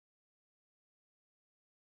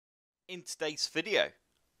In today's video,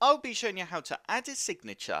 I'll be showing you how to add a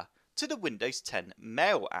signature to the Windows 10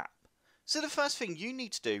 Mail app. So the first thing you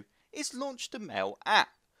need to do is launch the Mail app.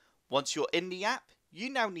 Once you're in the app, you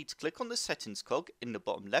now need to click on the settings cog in the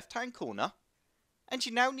bottom left hand corner, and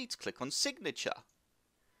you now need to click on signature.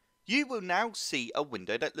 You will now see a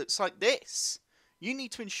window that looks like this. You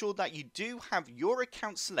need to ensure that you do have your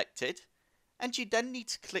account selected, and you then need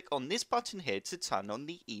to click on this button here to turn on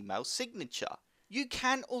the email signature. You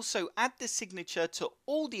can also add the signature to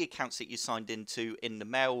all the accounts that you signed into in the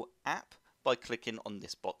Mail app by clicking on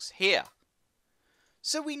this box here.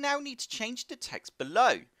 So we now need to change the text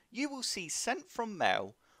below. You will see sent from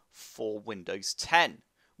Mail for Windows 10.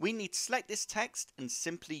 We need to select this text and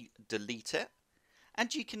simply delete it.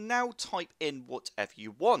 And you can now type in whatever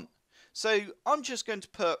you want. So I'm just going to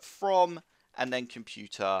put from and then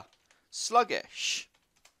computer sluggish.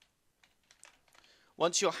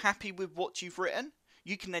 Once you're happy with what you've written,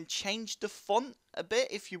 you can then change the font a bit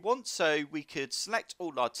if you want. So we could select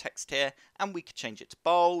all our text here and we could change it to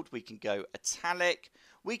bold. We can go italic.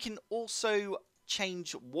 We can also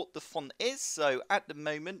change what the font is. So at the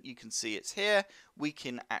moment you can see it's here. We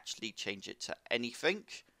can actually change it to anything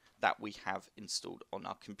that we have installed on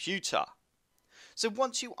our computer. So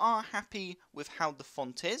once you are happy with how the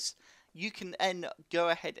font is, you can then go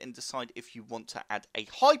ahead and decide if you want to add a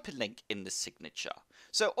hyperlink in the signature.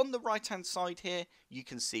 So on the right hand side here, you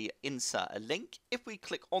can see insert a link. If we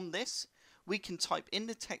click on this, we can type in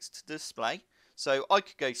the text to display. So I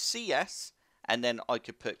could go CS and then I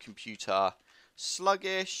could put computer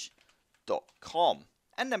sluggish.com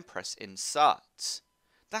and then press insert.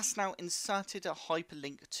 That's now inserted a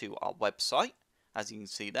hyperlink to our website. As you can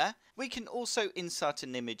see there, we can also insert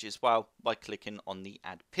an image as well by clicking on the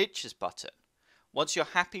Add Pictures button. Once you're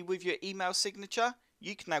happy with your email signature,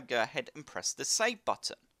 you can now go ahead and press the Save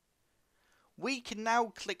button. We can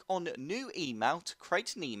now click on New Email to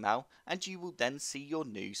create an email, and you will then see your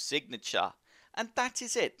new signature. And that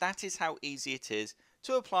is it. That is how easy it is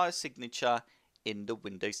to apply a signature in the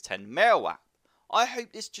Windows 10 Mail app. I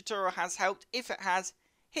hope this tutorial has helped. If it has,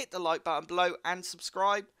 hit the like button below and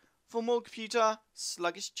subscribe for more computer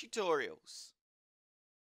sluggish tutorials.